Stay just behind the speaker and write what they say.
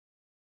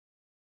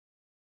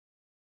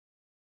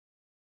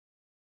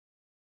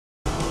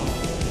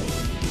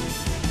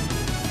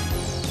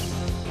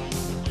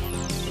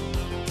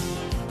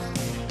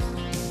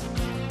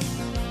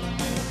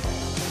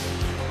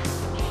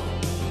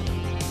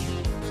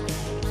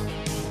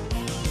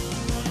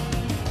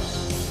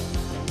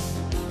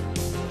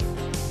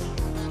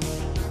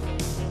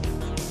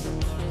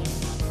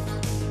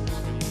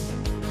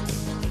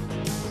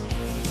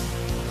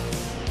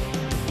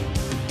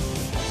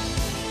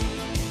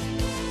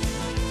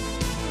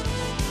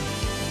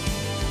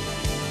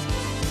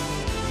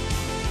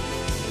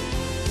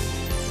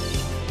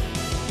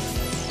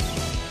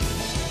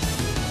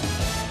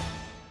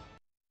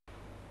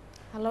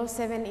Hello,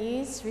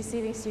 7Es,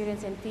 receiving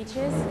students and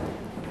teachers.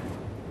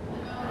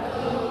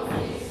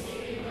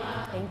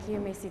 Thank you. You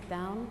may sit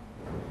down.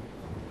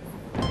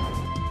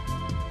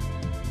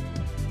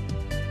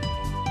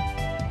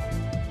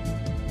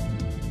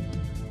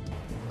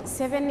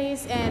 Seven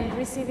Es and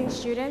receiving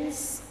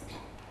students,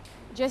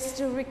 just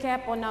to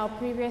recap on our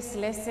previous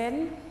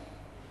lesson.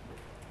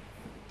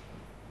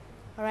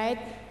 All right,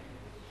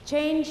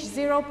 change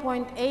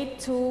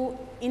 0.82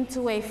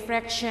 into a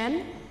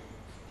fraction.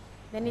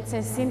 Then it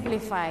says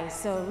simplify.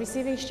 So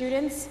receiving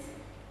students,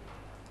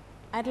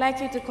 I'd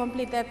like you to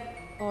complete that,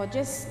 or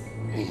just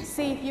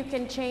see if you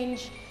can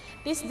change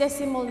this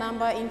decimal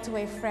number into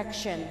a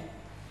fraction.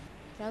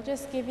 Okay, I'll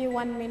just give you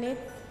 1 minute.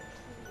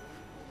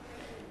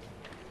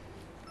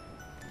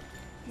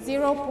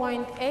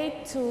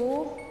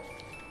 0.82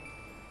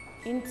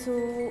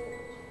 into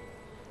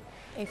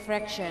a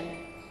fraction.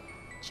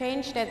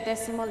 Change that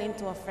decimal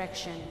into a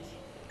fraction.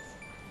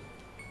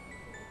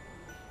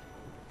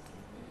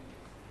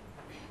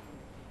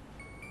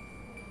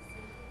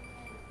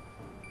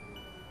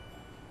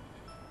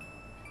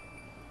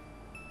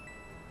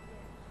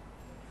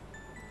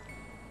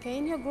 Okay,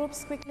 in your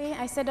groups quickly.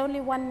 I said only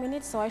 1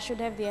 minute, so I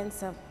should have the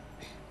answer.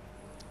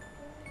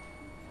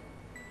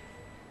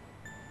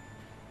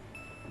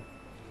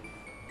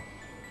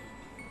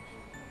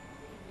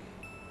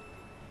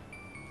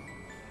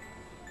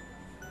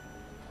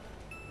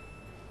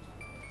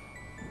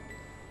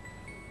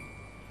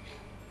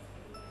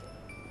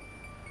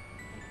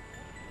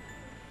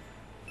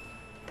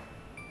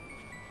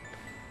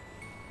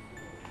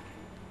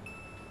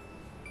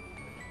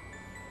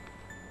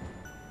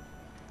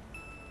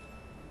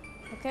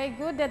 Okay,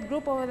 good. That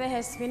group over there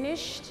has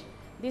finished.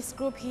 This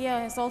group here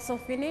has also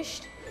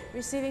finished.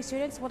 Receiving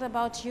students, what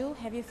about you?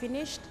 Have you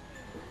finished?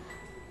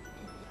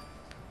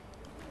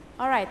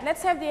 All right,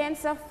 let's have the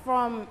answer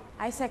from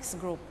Isaac's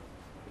group.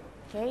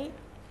 Okay.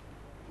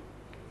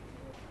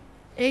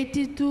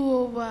 82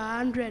 over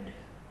 100.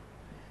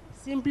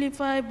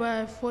 Simplify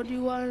by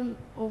 41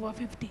 over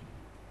 50.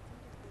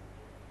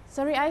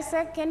 Sorry,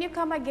 Isaac, can you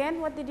come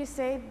again? What did you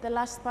say, the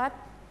last part?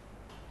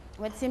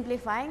 With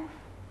simplifying?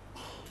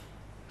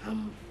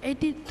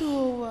 82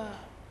 over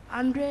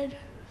 100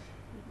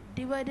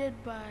 divided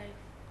by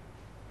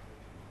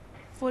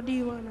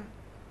 41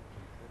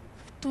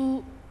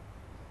 to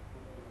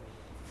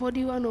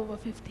 41 over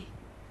 50.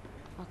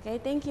 Okay,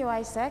 thank you,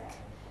 Isaac.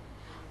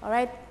 All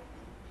right.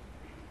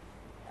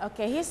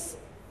 Okay,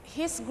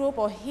 his group,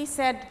 or he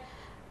said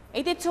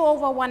 82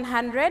 over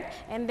 100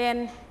 and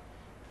then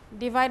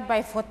divide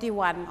by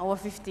 41 over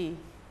 50.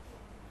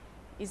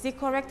 Is he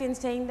correct in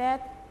saying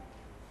that?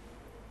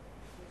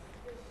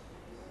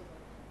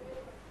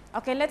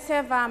 Okay, let's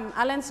have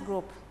Alan's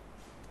group.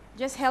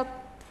 Just help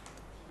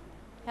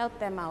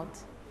them out.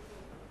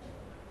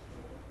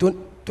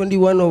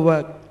 21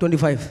 over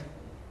 25.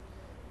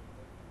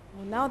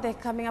 Well, now they're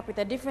coming up with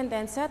a different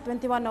answer,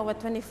 21 over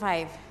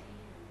 25.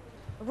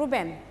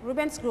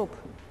 Ruben's group.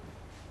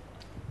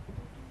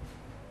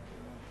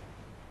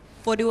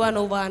 41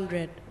 over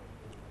 100,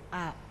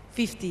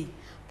 50.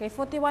 Okay,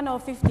 41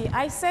 over 50.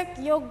 Isaac,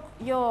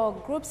 your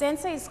group's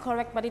answer is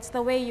correct, but it's the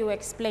way you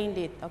explained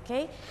it,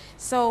 okay?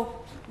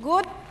 So,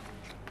 good.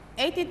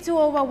 82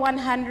 over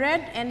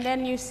 100, and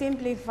then you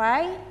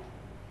simplify.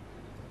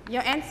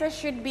 Your answer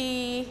should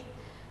be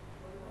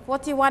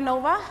 41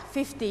 over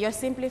 50, your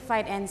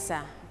simplified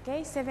answer.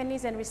 Okay,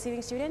 7Es and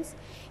receiving students.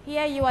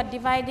 Here you are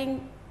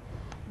dividing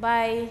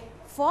by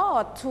 4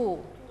 or 2?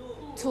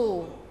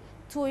 2.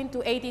 2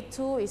 into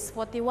 82 is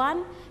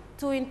 41.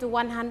 2 into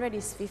 100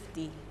 is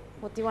 50.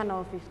 41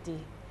 over 50.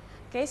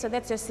 Okay, so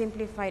that's your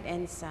simplified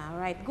answer. All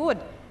right, good.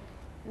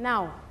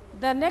 Now,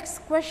 the next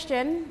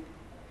question,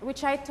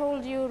 which I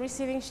told you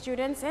receiving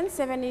students and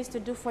 7Es to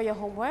do for your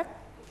homework,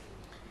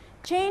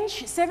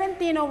 change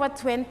 17 over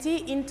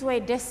 20 into a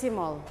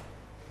decimal.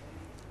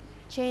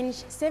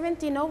 Change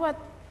 17 over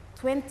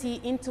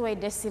 20 into a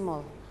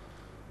decimal.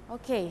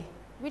 Okay,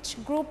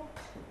 which group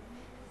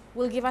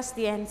will give us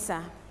the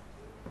answer?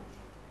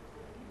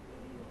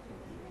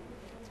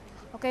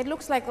 Okay, it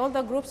looks like all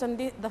the groups on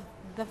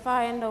the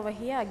far end over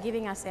here are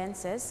giving us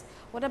answers.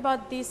 What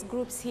about these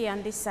groups here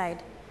on this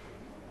side?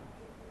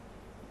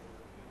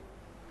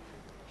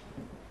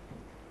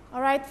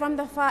 All right, from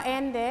the far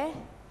end there,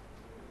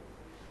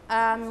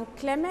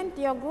 Clement,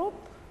 your group?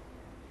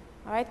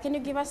 All right, can you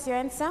give us your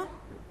answer?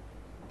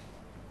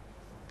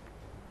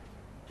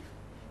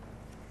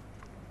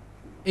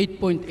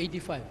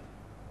 8.85.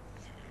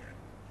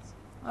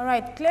 All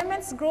right,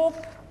 Clement's group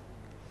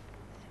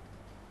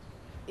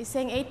is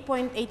saying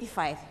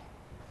 8.85.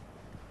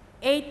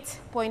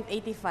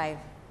 8.85.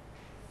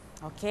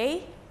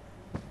 Okay.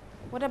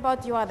 What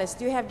about you others?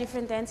 Do you have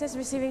different answers,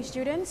 receiving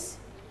students?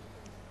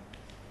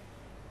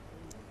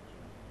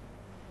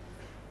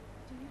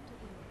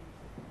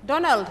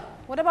 Donald,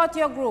 what about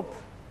your group?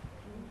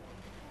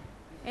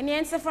 Any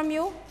answer from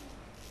you?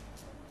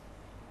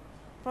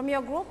 From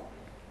your group?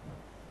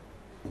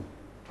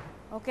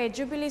 Okay,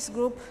 Jubilee's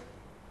group.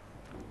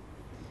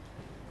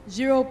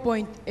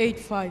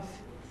 0.85.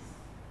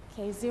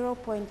 Okay,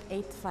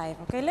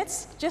 0.85. Okay,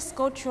 let's just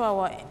go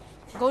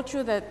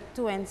through the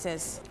two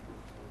answers.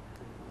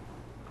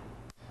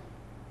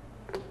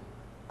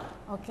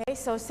 Okay,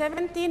 so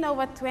 17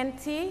 over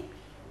 20.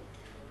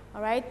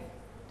 All right,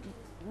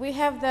 we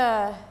have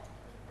the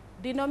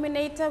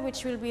denominator,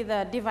 which will be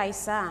the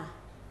divisor.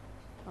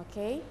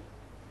 Okay,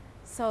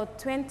 so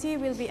 20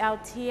 will be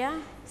out here,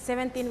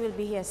 17 will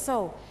be here.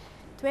 So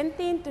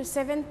 20 into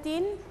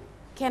 17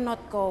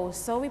 cannot go,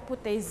 so we put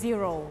a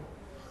 0.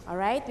 All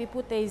right, we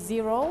put a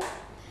 0.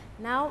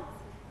 Now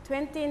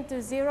 20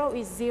 into 0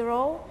 is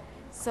 0,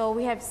 so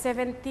we have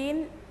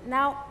 17.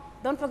 Now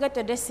don't forget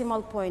the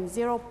decimal point,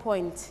 0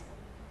 point.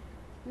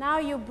 Now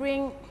you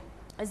bring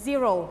a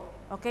 0,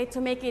 okay,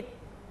 to make it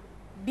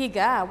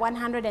bigger,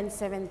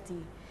 170.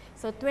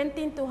 So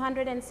 20 into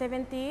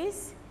 170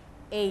 is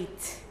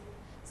 8.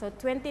 So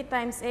 20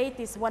 times 8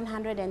 is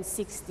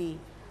 160.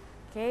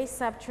 Okay,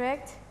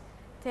 subtract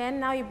 10.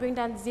 Now you bring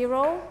down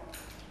 0.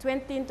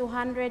 20 into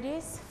 100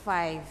 is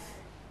 5.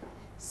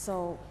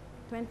 So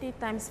 20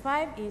 times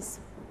 5 is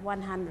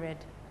 100.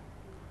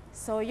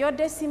 So your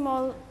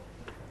decimal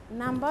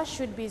number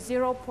should be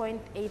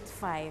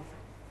 0.85.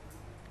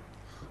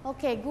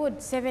 Okay, good,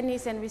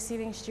 70s and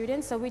receiving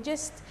students. So we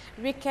just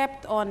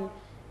recapped on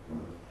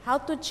how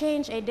to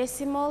change a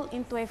decimal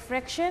into a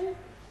fraction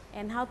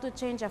and how to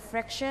change a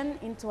fraction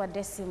into a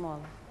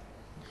decimal.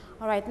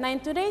 All right, now in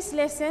today's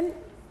lesson,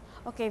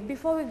 okay,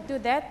 before we do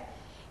that,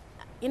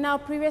 in our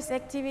previous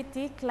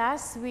activity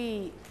class,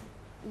 we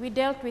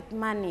dealt with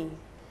money.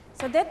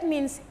 So that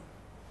means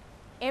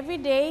every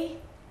day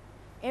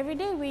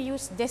we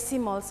use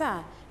decimals.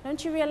 Huh?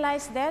 Don't you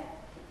realize that?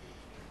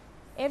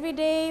 Every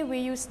day we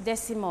use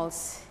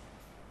decimals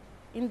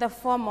in the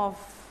form of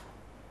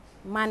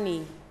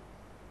money.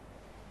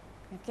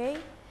 Okay?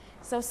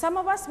 So some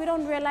of us, we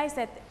don't realize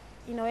that,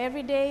 you know,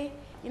 every day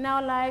in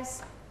our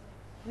lives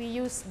we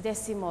use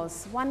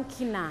decimals. 1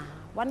 kina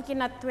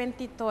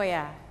 20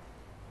 toya.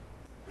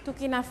 2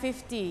 kina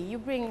 50. You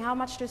bring how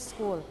much to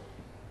school?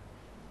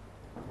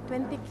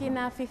 20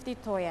 kina 50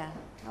 toya.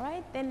 All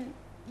right? Then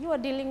you are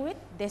dealing with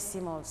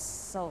decimals.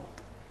 So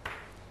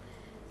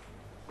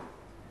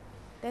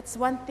that's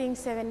one thing,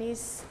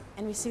 70s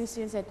and receiving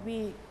students, that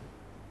we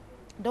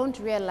don't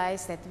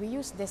realize that we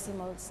use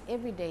decimals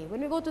every day.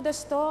 When we go to the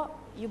store,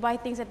 you buy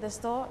things at the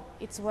store,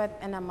 it's worth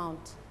an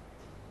amount.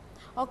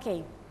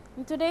 Okay,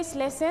 in today's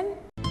lesson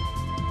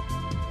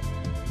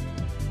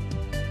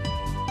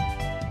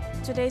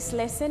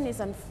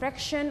is on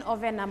fraction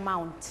of an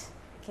amount.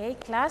 Okay,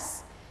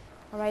 class?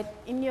 All right,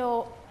 in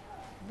your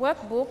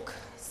workbook,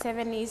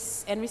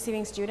 70s and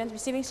receiving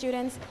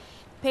students,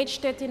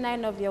 page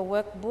 39 of your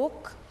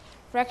workbook,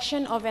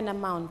 fraction of an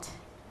amount,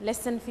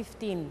 lesson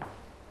 15.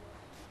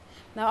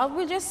 Now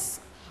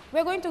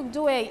we're going to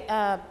do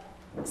a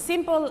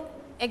simple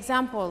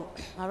example,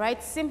 all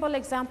right? Simple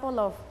example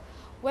of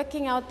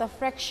working out the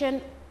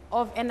fraction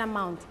of an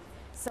amount.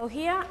 So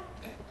here,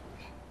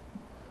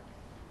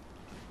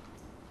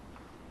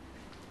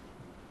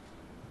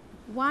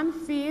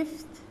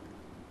 one-fifth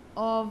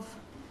of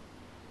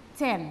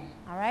 10,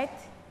 all right?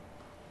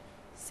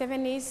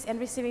 70s and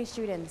receiving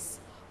students.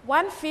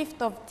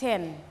 1/5 of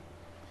 10.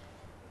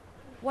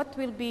 What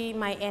will be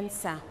my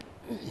answer?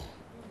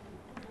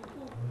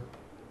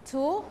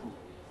 2.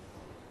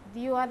 Do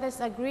you others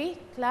agree,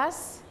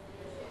 class?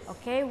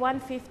 Okay,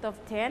 1/5 of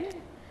 10.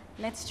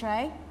 Let's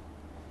try.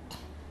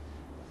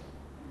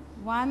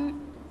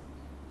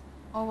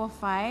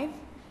 1/5.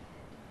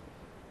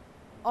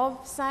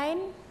 Of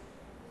sign,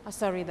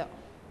 the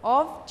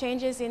of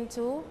changes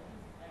into,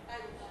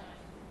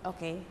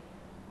 okay,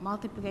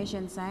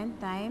 multiplication sign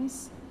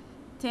times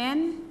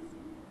 10,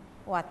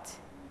 what?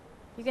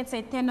 You can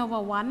say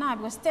 10/1 now,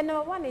 because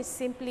 10/1 is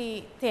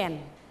simply 10.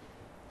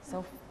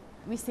 So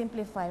we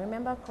simplify.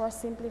 Remember,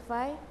 cross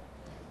simplify.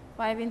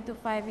 5 into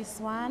 5 is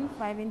 1.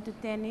 5 into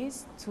 10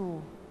 is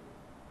 2.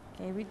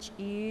 Okay, which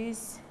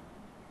is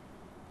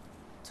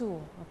 2,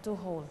 or 2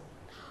 whole.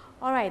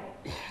 All right.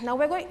 Now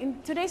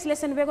in today's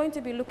lesson, we're going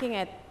to be looking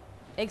at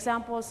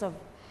examples of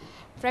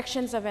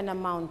fractions of an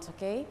amount.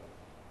 Okay.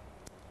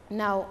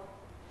 Now,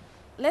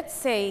 let's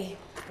say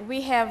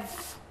we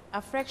have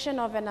a fraction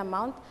of an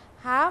amount,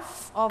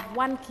 half of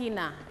 1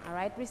 kina, all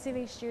right,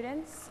 receiving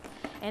students,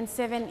 and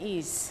 7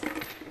 is.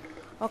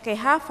 Okay,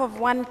 half of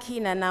 1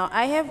 kina. Now,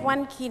 I have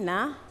 1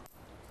 kina.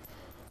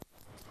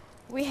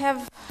 We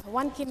have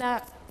 1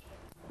 kina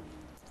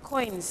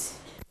coins,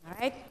 all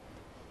right?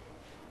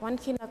 1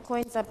 kina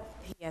coins up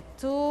here,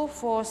 2,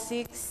 4,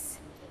 6,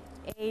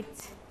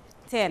 8,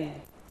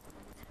 10.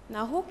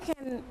 Now, who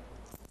can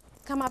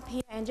come up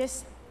here and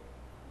just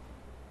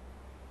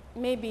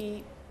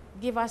maybe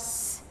give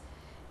us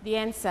the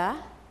answer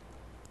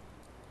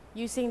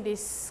using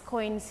these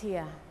coins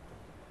here?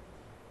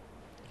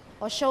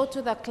 Or show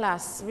to the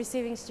class,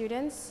 receiving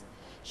students,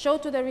 show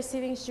to the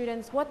receiving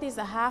students what is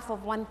a half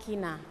of 1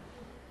 kina.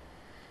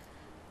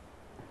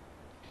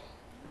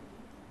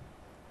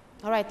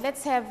 All right,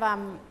 let's have,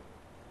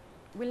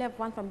 we'll have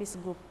one from this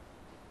group.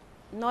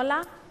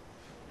 Nola?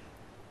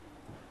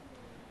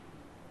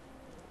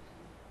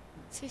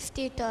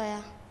 50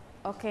 Toya.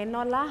 Okay,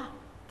 Nola,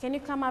 can you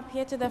come up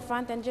here to the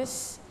front and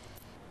just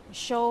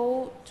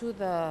show to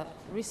the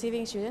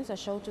receiving students or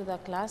show to the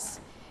class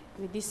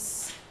with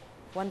this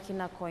 1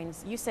 kina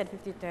coins? You said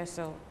 50 Toya,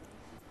 so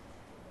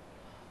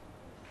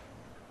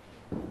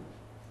give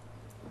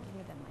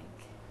me the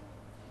mic.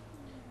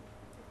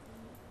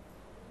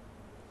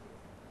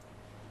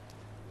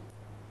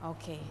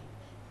 Okay,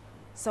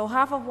 so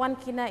half of 1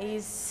 kina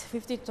is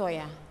 50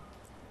 Toya.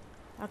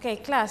 Okay,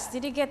 class,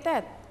 did you get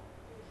that?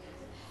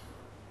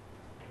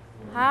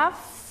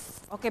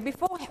 Half, okay,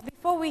 before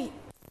we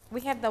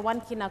have the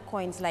 1 kina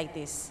coins like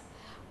this,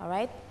 all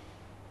right?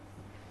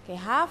 Okay,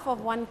 half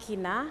of 1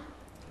 kina,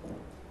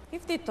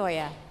 50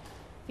 Toya.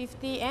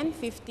 50 and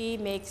 50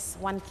 makes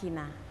 1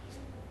 kina.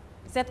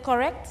 Is that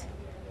correct?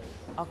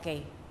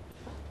 Okay.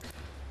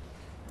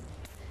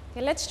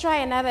 Okay, let's try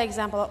another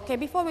example. Okay,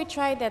 before we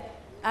try that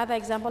other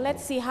example,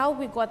 let's see how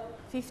we got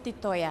 50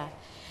 Toya.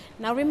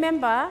 Now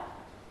remember,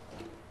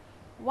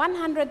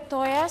 100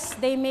 Toyas,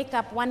 they make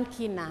up 1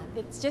 kina.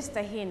 It's just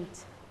a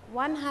hint.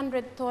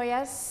 100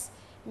 Toyas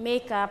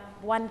make up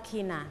 1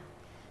 kina.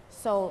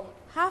 So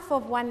half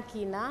of 1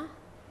 kina,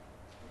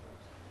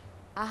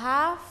 a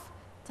half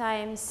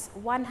times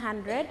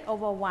 100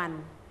 over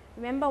 1.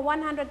 Remember,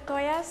 100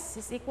 Toyas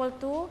is equal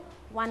to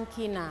 1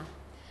 kina.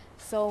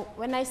 So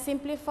when I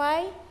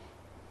simplify,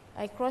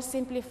 I cross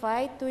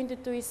simplify. 2 into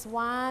 2 is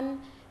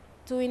 1.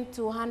 2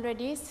 into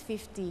 100 is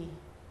 50.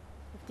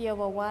 50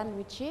 over 1,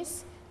 which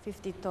is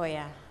 50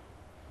 Toya.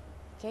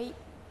 Okay,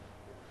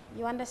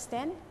 you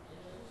understand?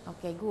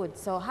 Okay, good.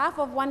 So half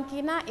of 1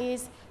 kina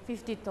is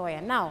 50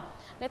 Toya. Now,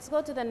 let's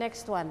go to the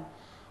next one.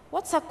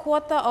 What's a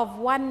quarter of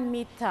 1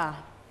 meter?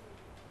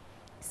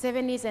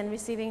 70s and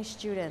receiving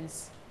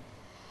students.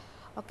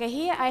 Okay,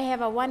 here I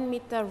have a 1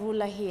 meter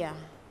ruler here.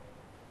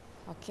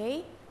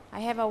 Okay,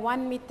 I have a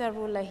 1 meter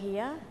ruler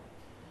here.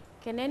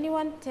 Can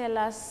anyone tell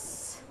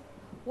us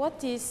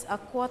what is a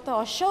quarter,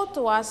 or show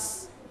to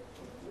us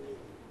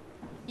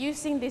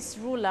using this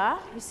ruler,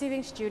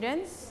 receiving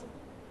students,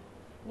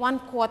 1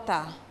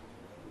 quarter.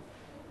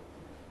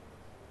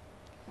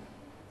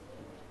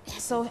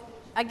 So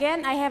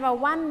again, I have a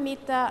 1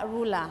 meter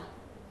ruler.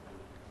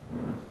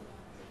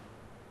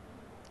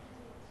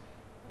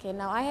 Okay,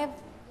 now I have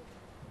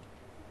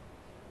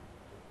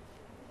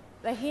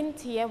the hint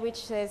here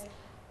which says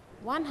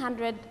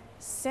 100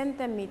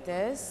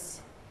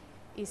 centimeters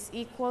is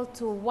equal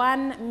to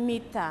 1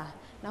 meter.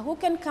 Now who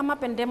can come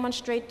up and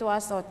demonstrate to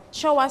us or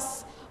show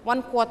us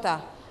 1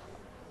 quarter?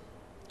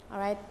 All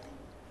right.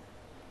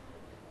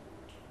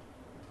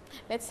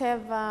 Let's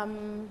have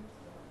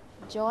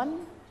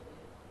John.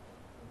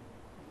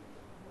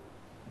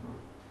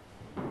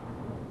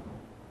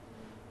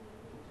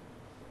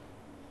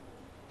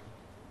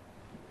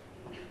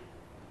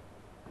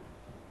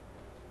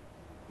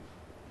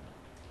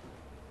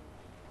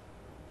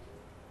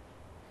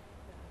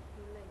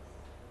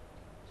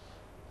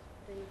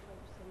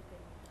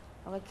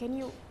 Okay, can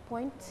you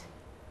point?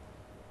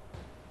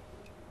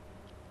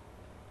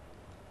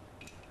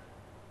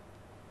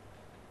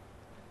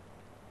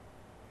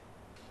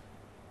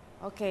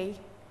 Okay,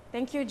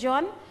 thank you,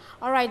 John.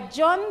 All right,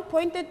 John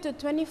pointed to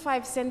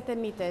 25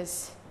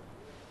 centimeters.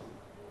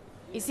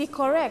 Is he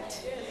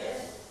correct?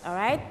 Yes. All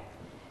right.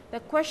 The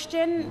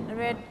question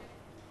read,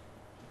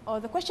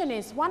 the question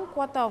is 1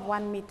 quarter of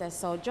 1 meter.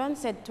 So John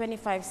said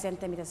 25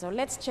 centimeters. So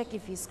let's check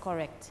if he's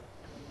correct.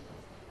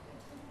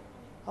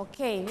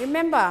 Okay,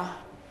 remember,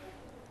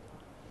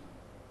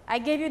 I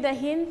gave you the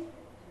hint,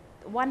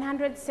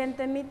 100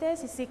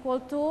 centimeters is equal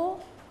to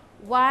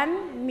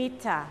 1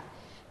 meter.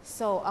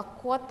 So a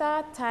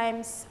quarter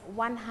times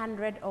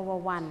 100 over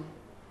 1,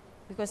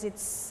 because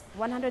it's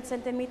 100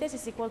 centimeters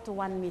is equal to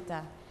 1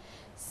 meter.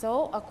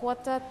 So a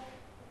quarter,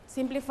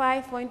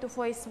 simplify, 4 into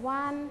 4 is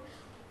 1,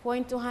 4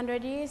 into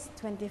 100 is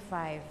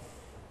 25.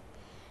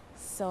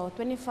 So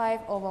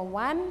 25 over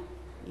 1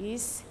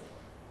 is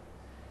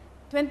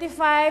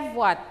 25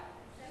 what?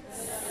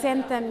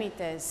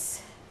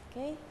 Centimeters.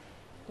 Okay,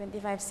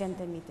 25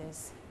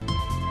 centimeters.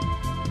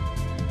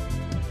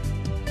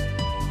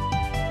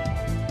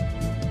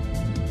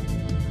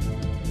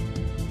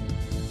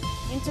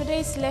 In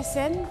today's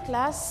lesson,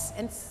 class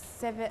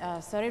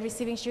and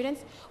receiving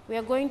students, we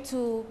are going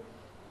to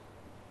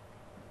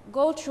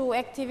go through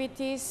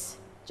activities,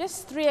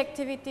 just 3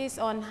 activities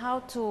on how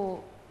to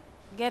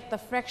get the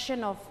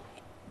fraction of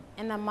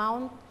an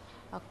amount,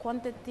 a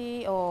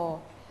quantity, or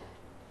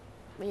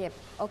yep,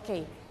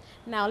 okay.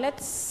 Now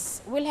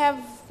we'll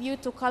have you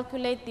to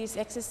calculate these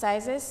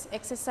exercises.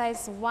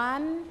 Exercise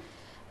 1,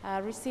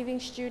 receiving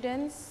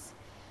students,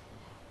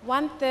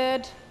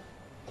 1/3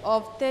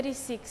 of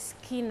 36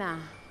 kina.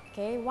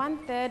 Okay,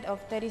 1/3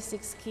 of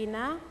 36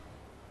 kina.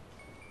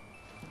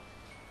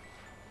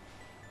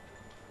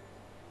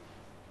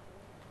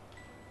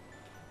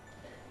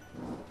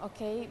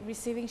 Okay,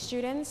 receiving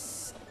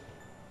students,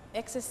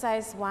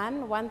 exercise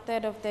 1,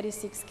 1/3 of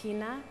 36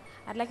 kina.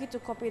 I'd like you to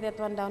copy that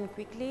one down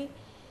quickly.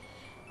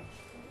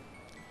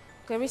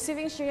 Okay,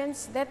 receiving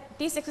students,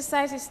 this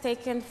exercise is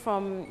taken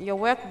from your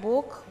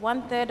workbook,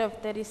 1/3 of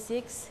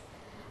 36.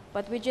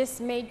 but we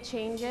just made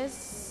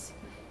changes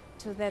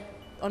to that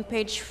on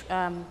page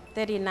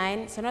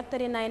 39. So not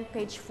 39,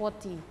 page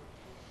 40.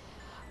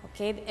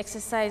 Okay,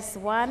 exercise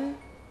 1.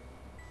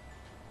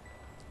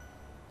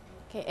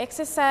 Okay,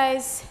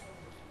 exercise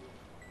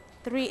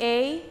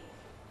 3A.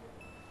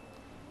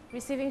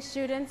 Receiving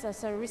students,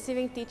 sorry,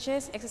 receiving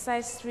teachers.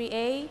 Exercise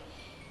 3A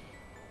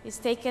is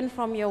taken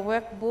from your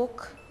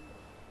workbook,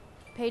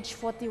 page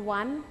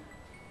 41.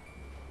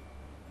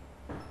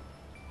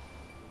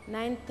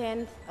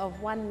 9/10 of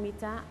 1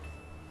 meter.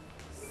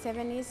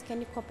 7 is,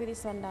 can you copy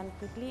this one down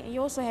quickly?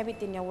 You also have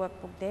it in your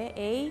workbook there.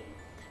 A,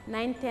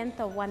 9/10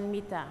 of 1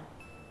 meter.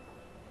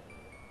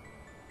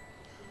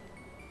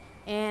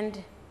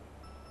 And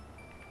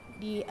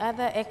the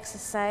other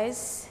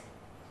exercise,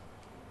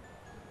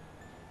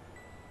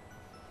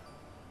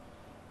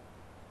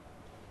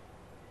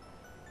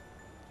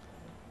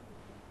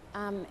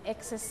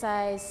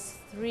 exercise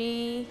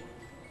 3C,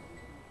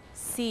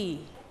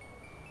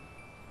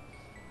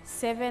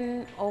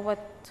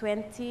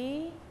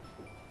 7/20,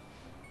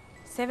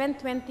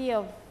 7/20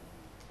 of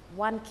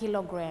 1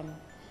 kilogram.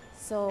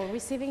 So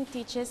receiving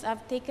teachers,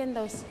 I've taken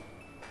those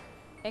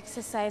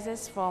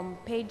exercises from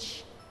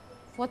page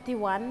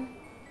 41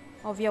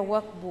 of your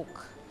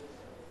workbook.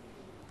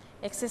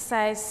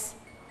 Exercise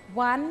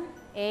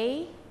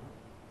 1A,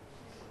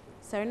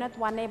 sorry, not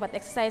 1A, but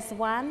exercise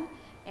 1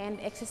 and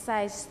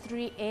exercise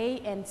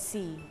 3A and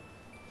C.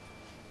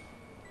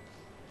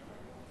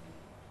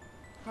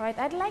 All right,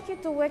 I'd like you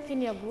to work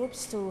in your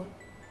groups to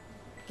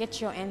get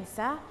your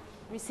answer.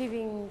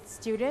 Receiving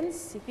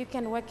students, if you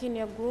can work in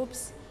your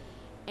groups,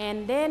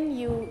 and then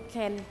you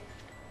can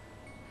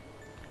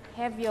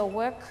have your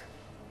work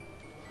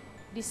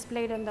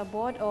displayed on the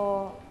board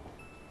or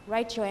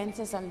write your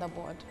answers on the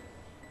board.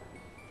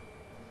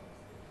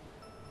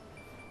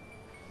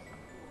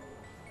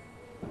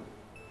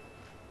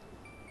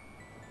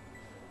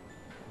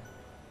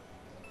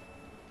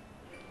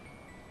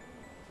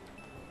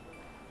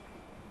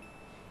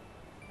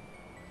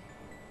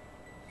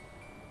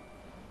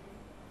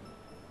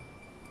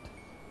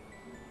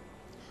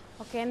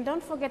 Okay, and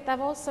don't forget, I've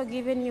also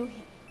given you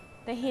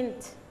the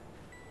hint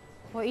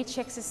for each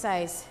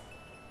exercise.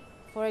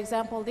 For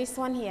example, this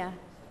one here,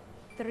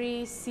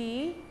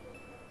 3C,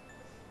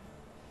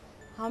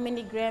 how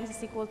many grams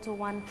is equal to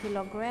 1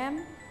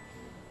 kilogram?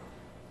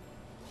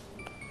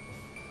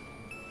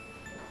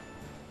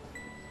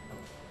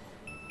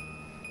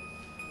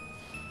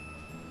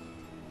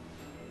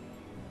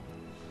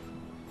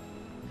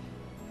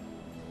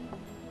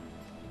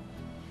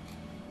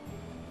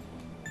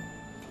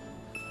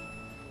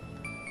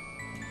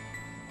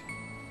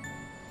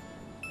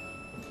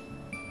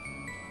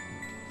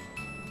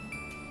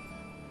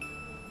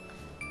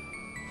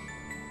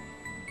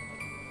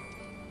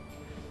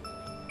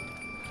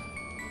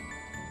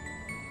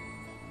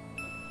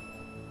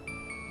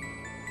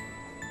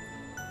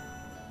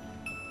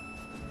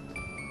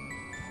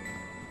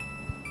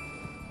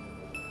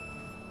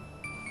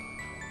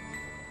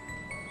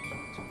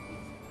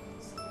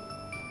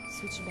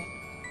 Switch back.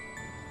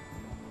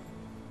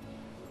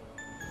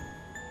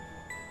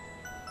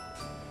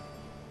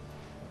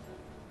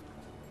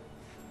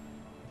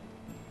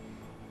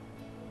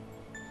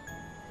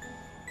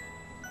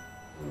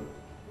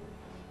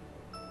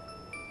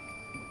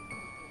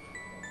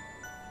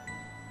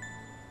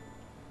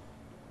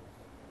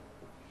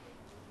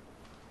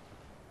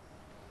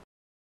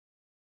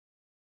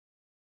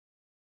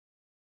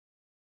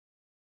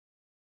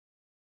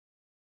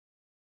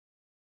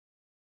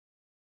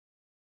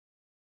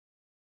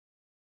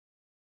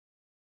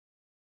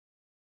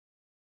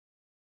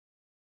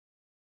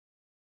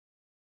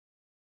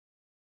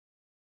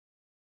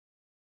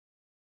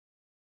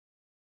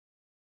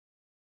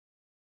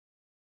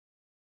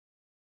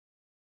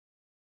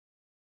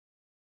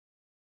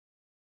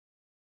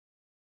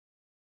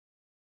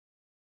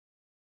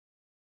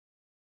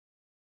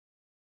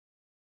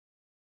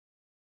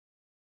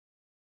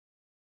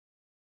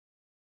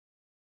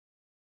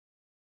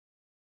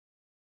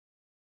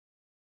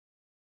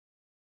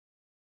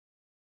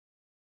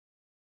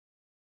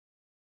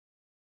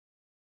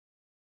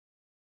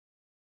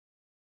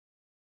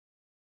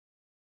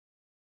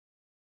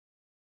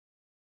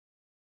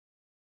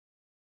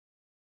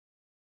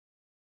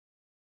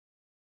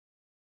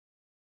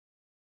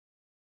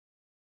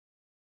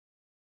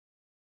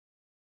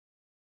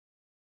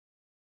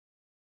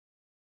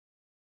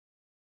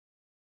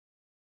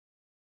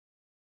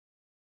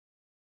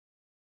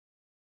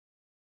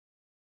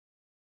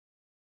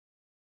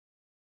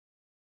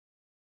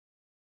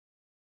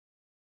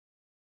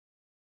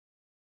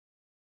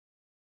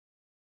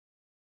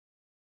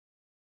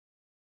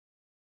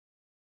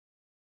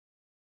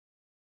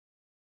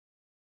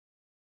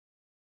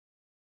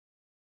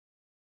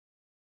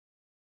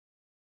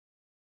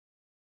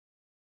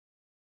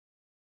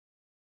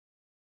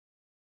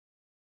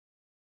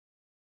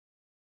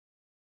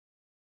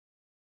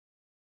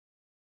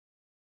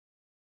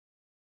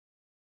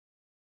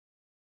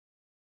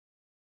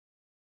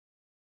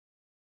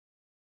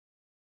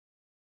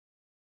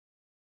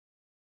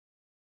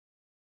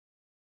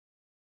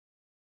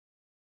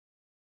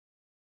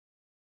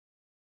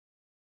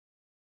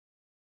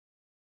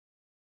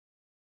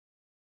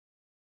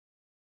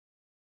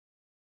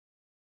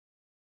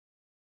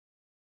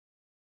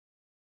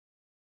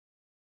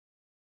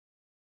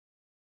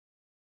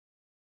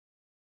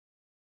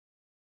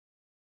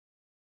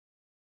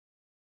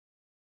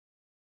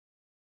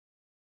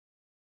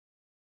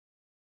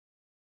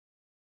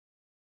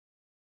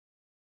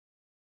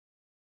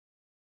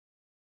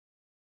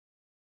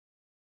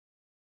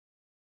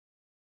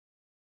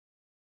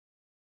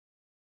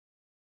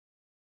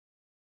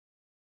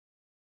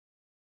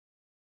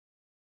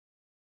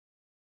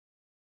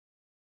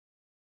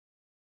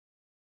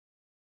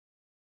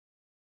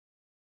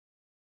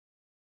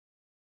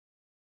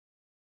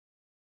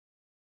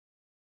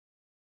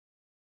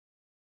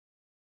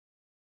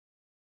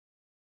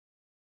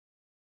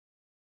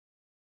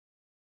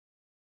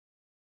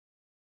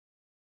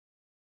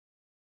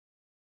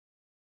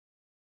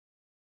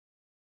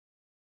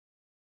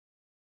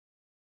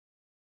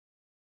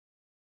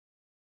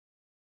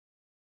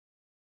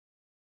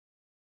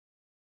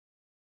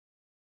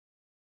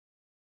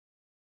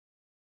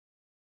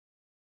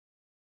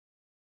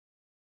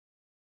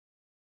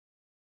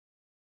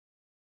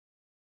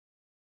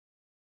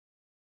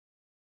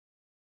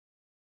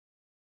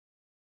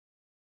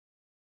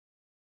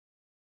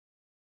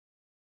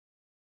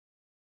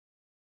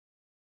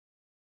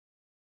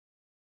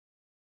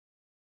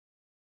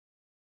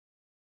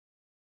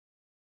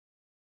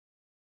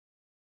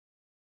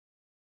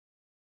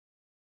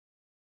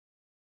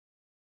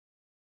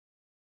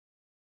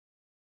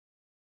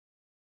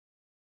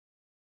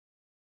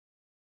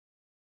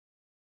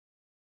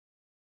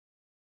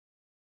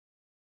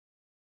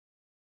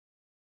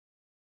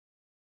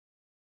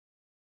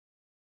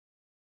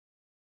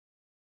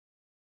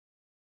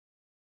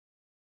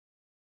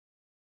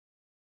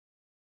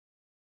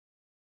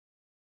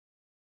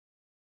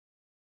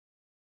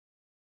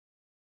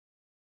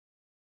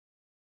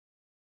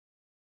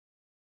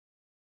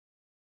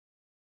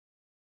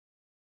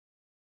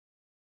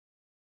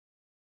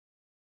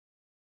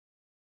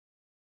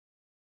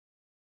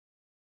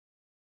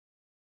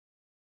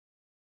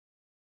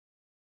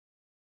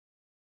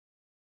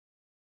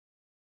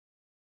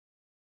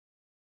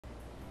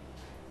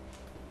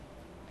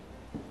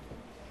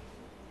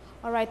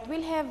 All right,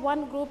 we'll have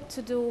one group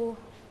to do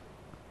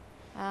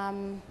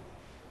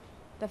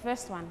the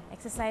first one,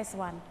 exercise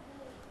 1.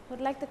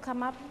 Would like to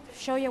come up,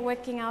 show your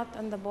working out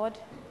on the board?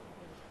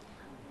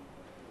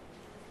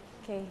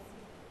 Okay.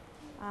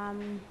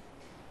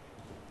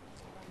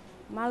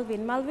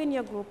 Malvin,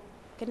 your group.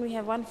 Can we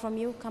have one from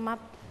you come up?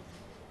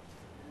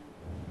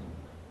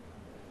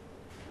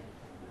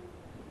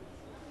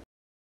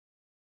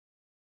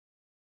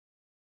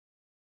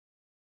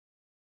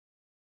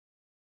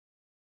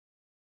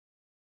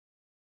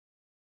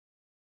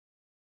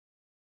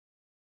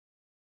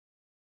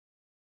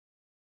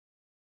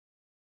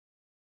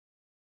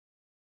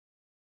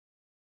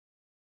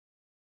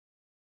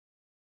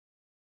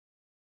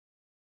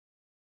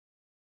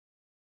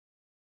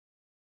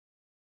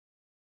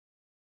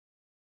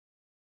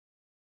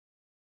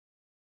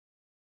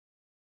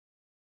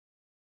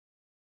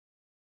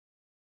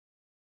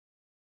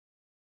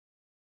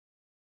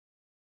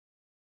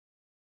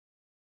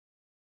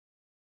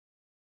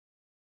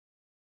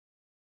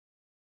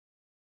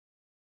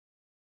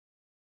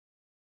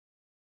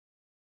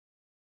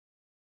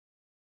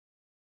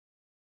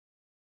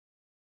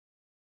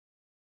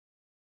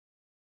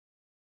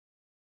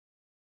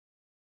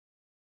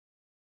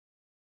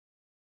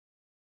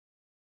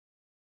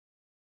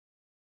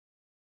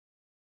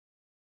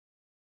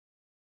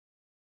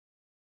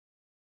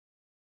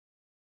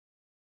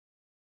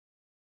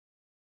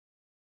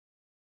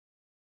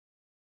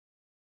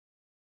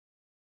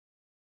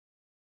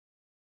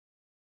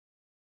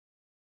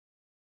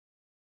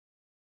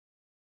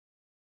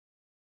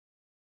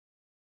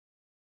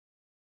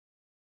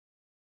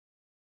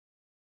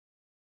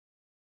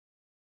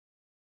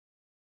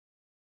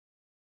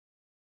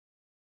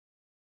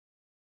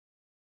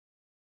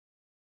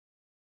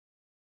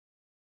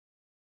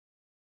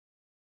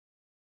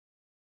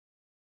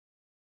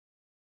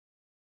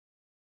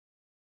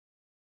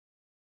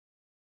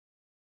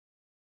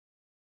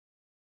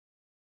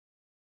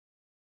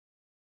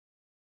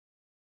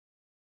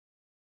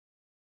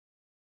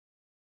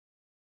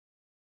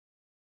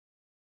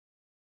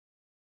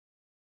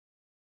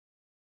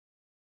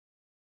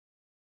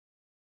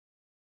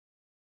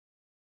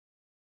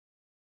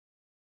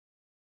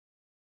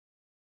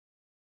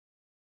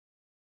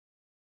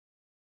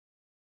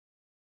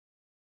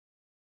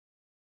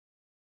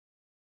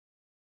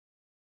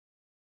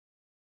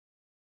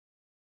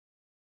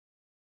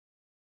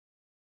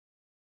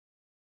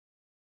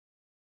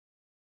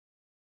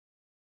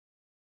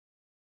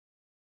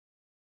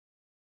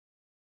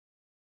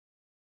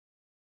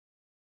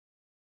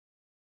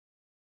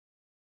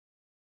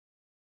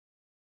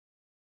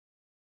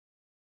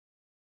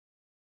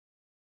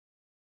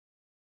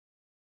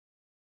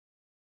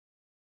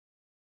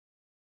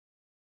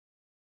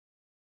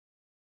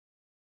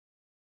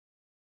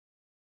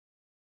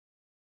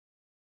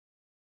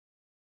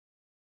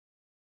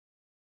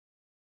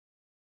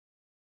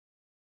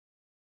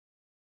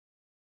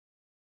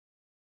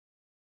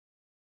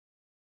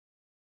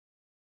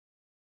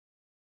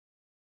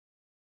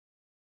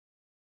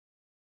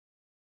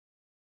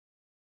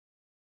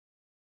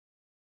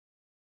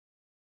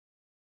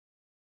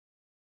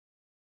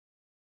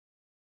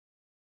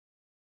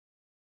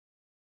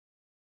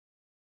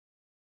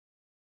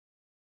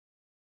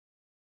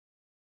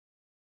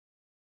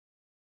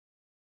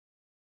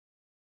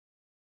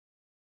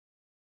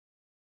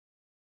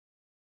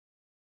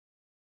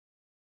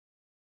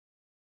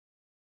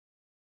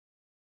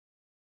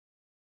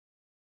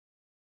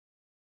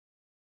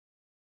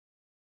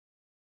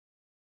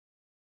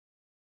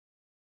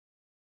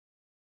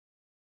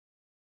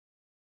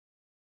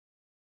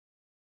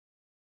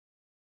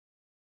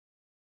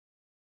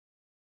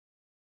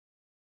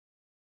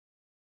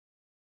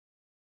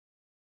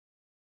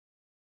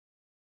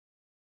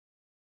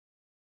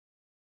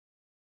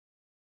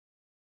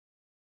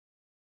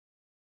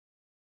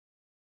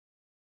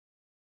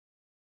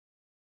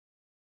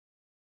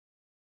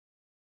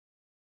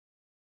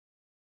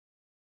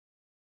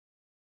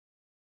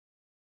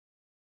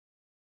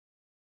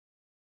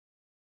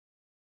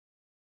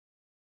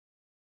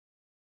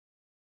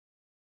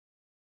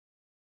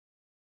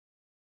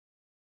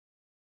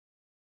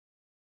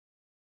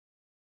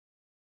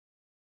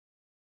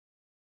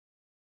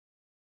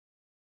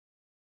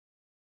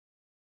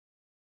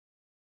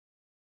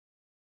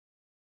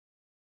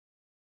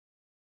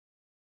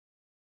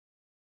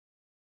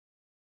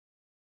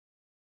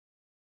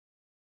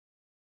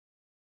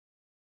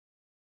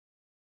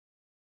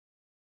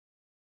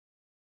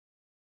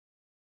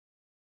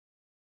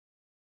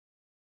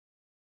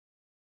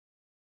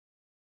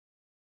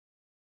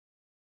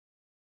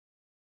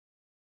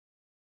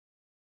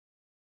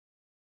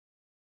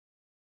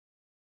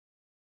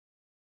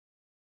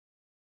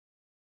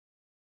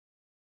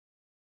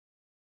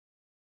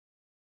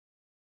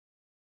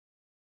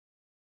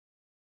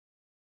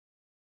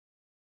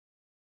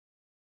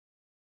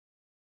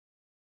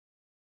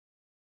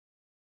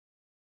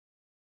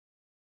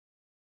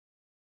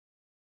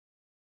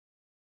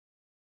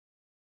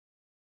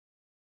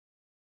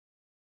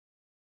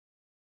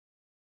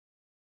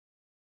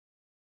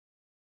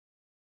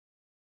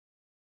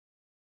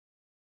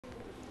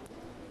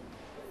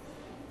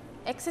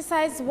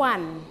 Exercise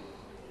 1.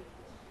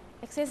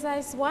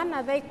 Exercise 1,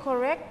 are they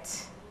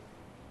correct?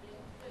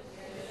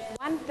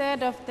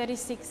 1/3 of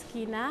 36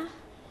 kina.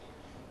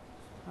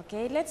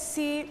 Okay, let's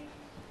see.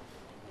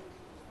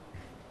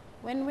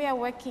 When we are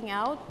working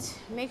out,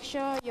 make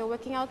sure your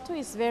working out too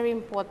is very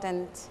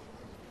important.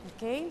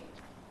 Okay?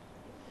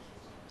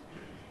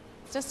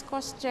 Just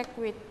cross-check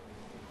with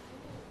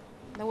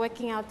the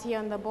working out here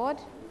on the board.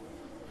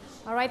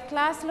 All right,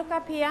 class, look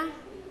up here.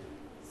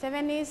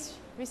 7 is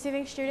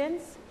receiving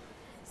students.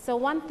 So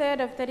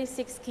 1/3 of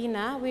 36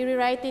 kina, we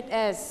rewrite it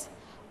as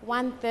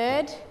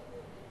 1/3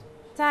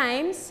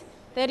 times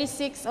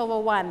 36 over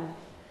 1.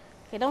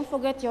 Okay, don't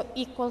forget your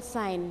equal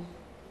sign.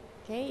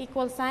 Okay,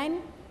 equal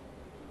sign.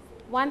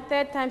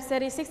 1/3 times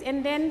 36,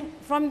 and then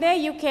from there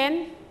you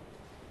can,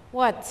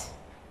 what?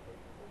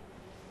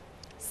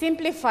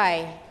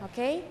 Simplify,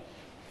 okay?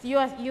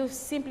 You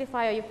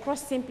simplify or you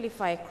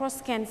cross-simplify,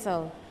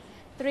 cross-cancel.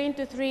 3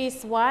 into 3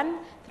 is 1,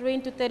 3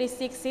 into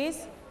 36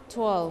 is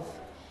 12.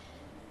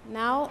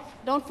 Now,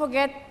 don't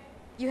forget,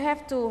 you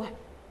have to,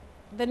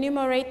 the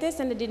numerators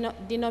and the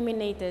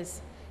denominators.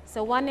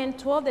 So 1 and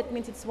 12, that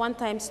means it's 1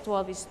 times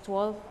 12 is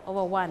 12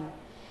 over 1.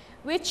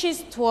 Which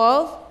is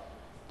 12?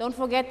 Don't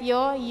forget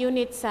your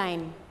unit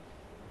sign.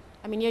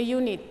 I mean your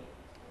unit.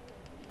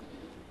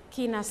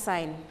 Kina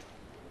sign.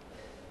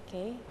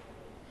 Okay.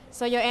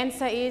 So your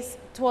answer is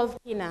 12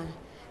 kina.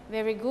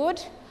 Very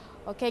good.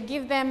 Okay,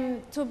 give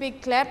them 2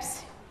 big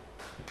claps.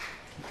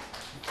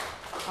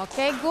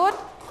 Okay, good.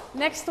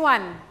 Next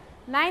one.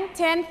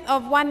 9/10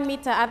 of 1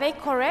 meter. Are they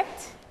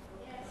correct?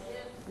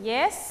 Yes.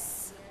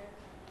 Yes?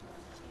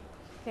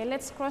 Okay,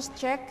 let's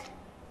cross-check.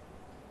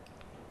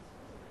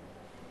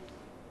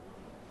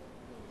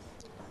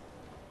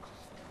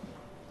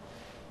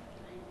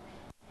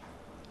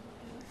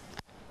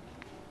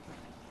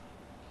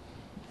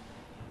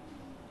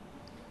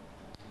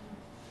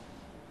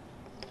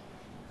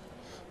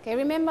 Okay,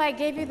 remember I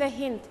gave you the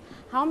hint.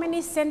 How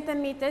many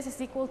centimeters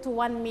is equal to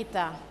 1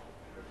 meter?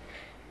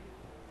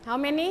 How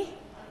many?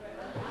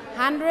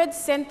 100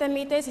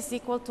 centimeters is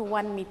equal to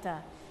 1 meter.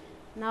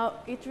 Now,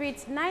 it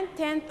reads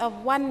 9/10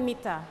 of 1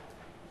 meter.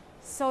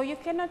 So you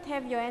cannot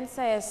have your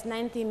answer as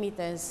 90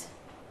 meters.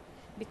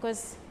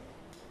 Because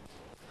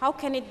how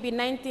can it be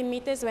 90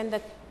 meters when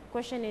the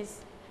question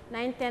is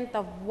 9/10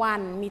 of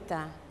 1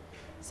 meter?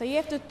 So you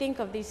have to think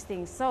of these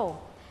things. So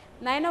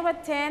 9 over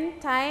 10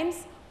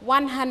 times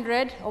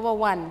 100 over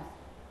 1,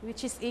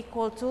 which is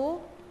equal to,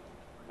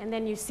 and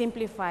then you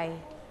simplify,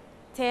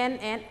 10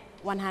 and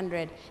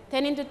 100.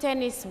 10 into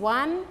 10 is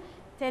 1,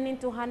 10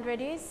 into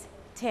 100 is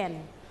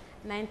 10.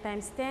 9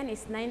 times 10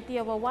 is 90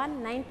 over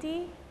 1,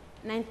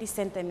 90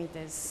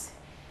 centimeters.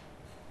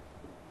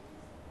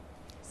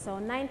 So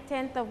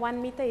 9/10 of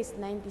 1 meter is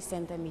 90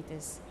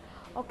 centimeters.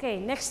 Okay,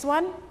 next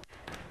one.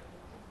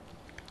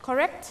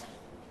 Correct?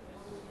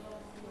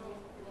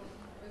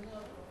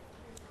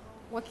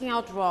 Working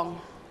out wrong.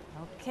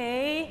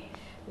 Okay,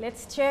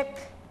 let's check.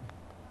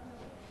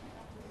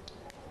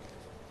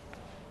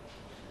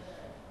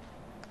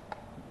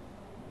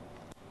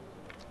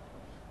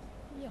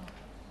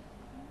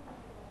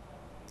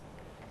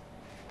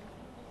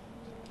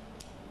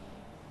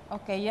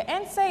 Okay, your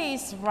answer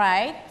is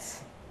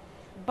right,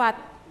 but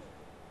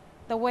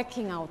the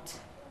working out.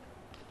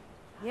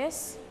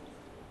 Yes?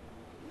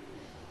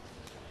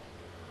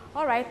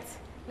 All right,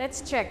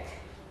 let's check.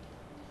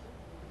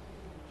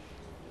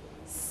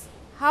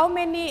 How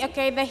many,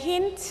 okay, the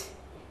hint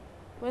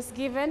was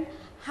given.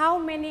 How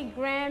many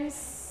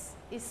grams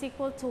is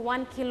equal to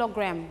 1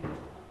 kilogram?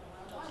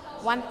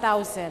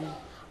 1,000.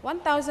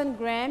 1,000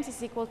 grams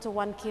is equal to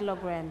 1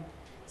 kilogram.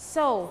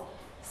 So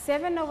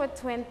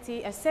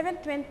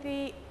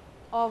 7/20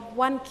 of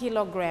 1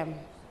 kilogram.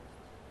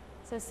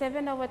 So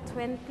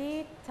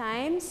 7/20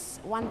 times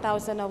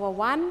 1,000 over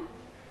 1.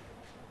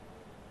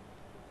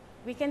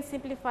 We can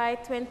simplify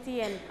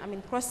 20 and,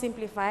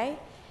 cross-simplify.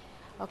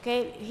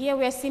 Okay, here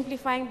we are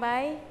simplifying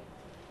by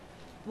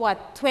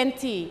what?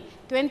 20.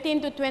 20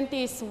 into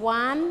 20 is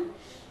 1.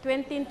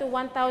 20 into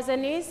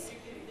 1,000 is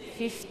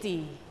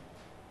 50.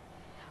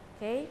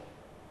 Okay,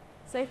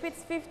 so if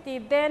it's 50,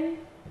 then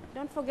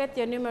don't forget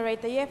your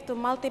numerator. You have to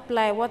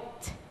multiply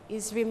what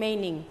is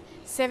remaining.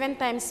 7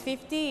 times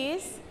 50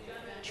 is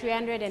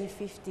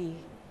 350.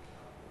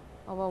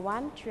 Over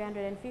 1,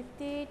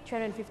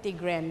 350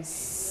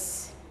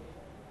 grams.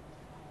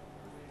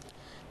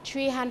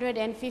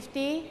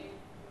 350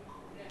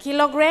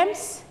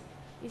 kilograms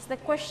is the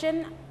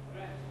question.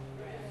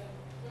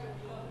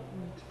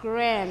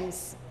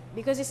 Grams.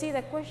 Because you see,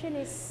 the question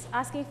is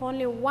asking for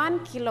only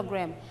 1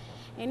 kilogram.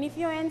 And if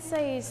your answer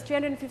is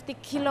 350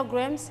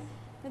 kilograms,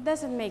 that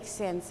doesn't make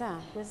sense, huh?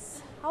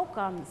 Because how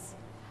comes?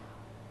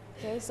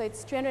 Okay, so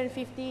it's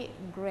 350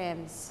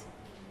 grams.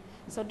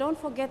 So don't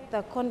forget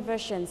the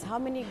conversions. How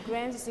many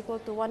grams is equal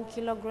to 1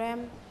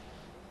 kilogram?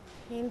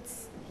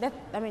 Hints that,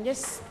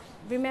 just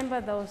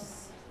remember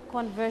those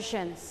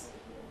conversions.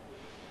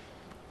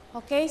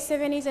 Okay,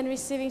 7Es and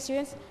receiving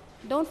students.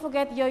 Don't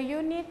forget your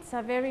units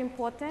are very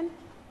important.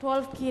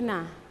 12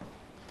 kina.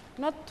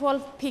 not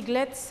 12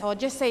 piglets, or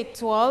just say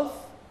 12,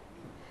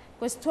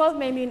 because 12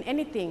 may mean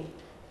anything.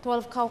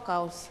 12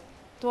 cows,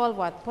 12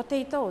 what?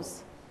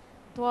 Potatoes,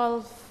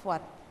 12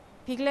 what?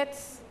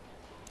 Piglets,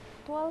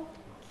 12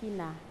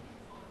 kina.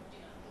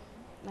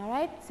 All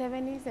right,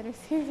 70s and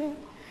 60s.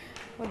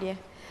 Oh dear.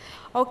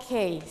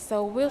 Okay,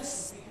 so we'll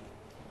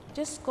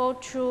just go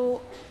through,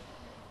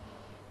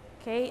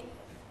 okay,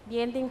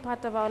 the ending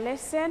part of our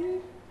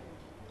lesson.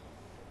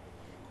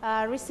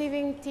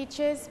 Receiving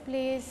teachers,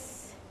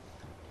 please,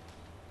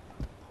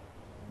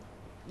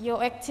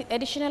 your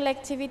additional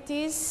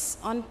activities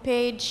on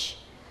page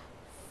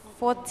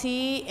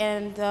 40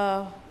 and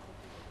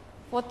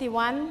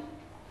 41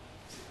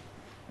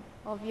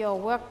 of your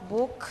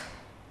workbook,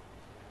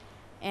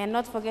 and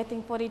not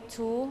forgetting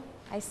 42,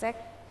 Isaac,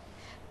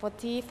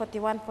 40,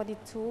 41,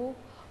 42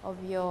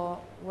 of your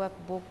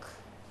workbook.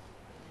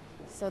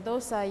 So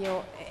those are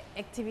your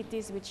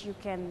activities which you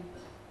can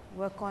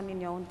work on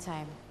in your own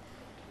time.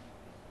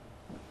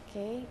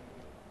 Okay,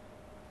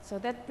 so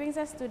that brings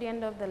us to the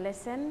end of the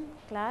lesson,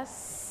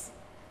 class.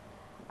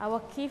 Our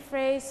key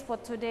phrase for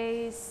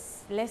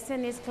today's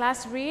lesson is,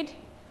 class, read.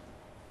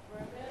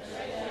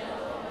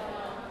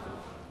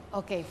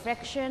 Okay,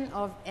 fraction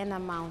of an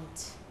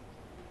amount.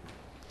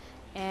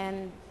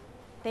 And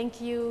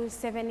thank you,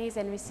 70s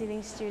and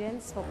receiving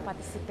students, for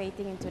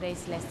participating in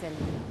today's lesson.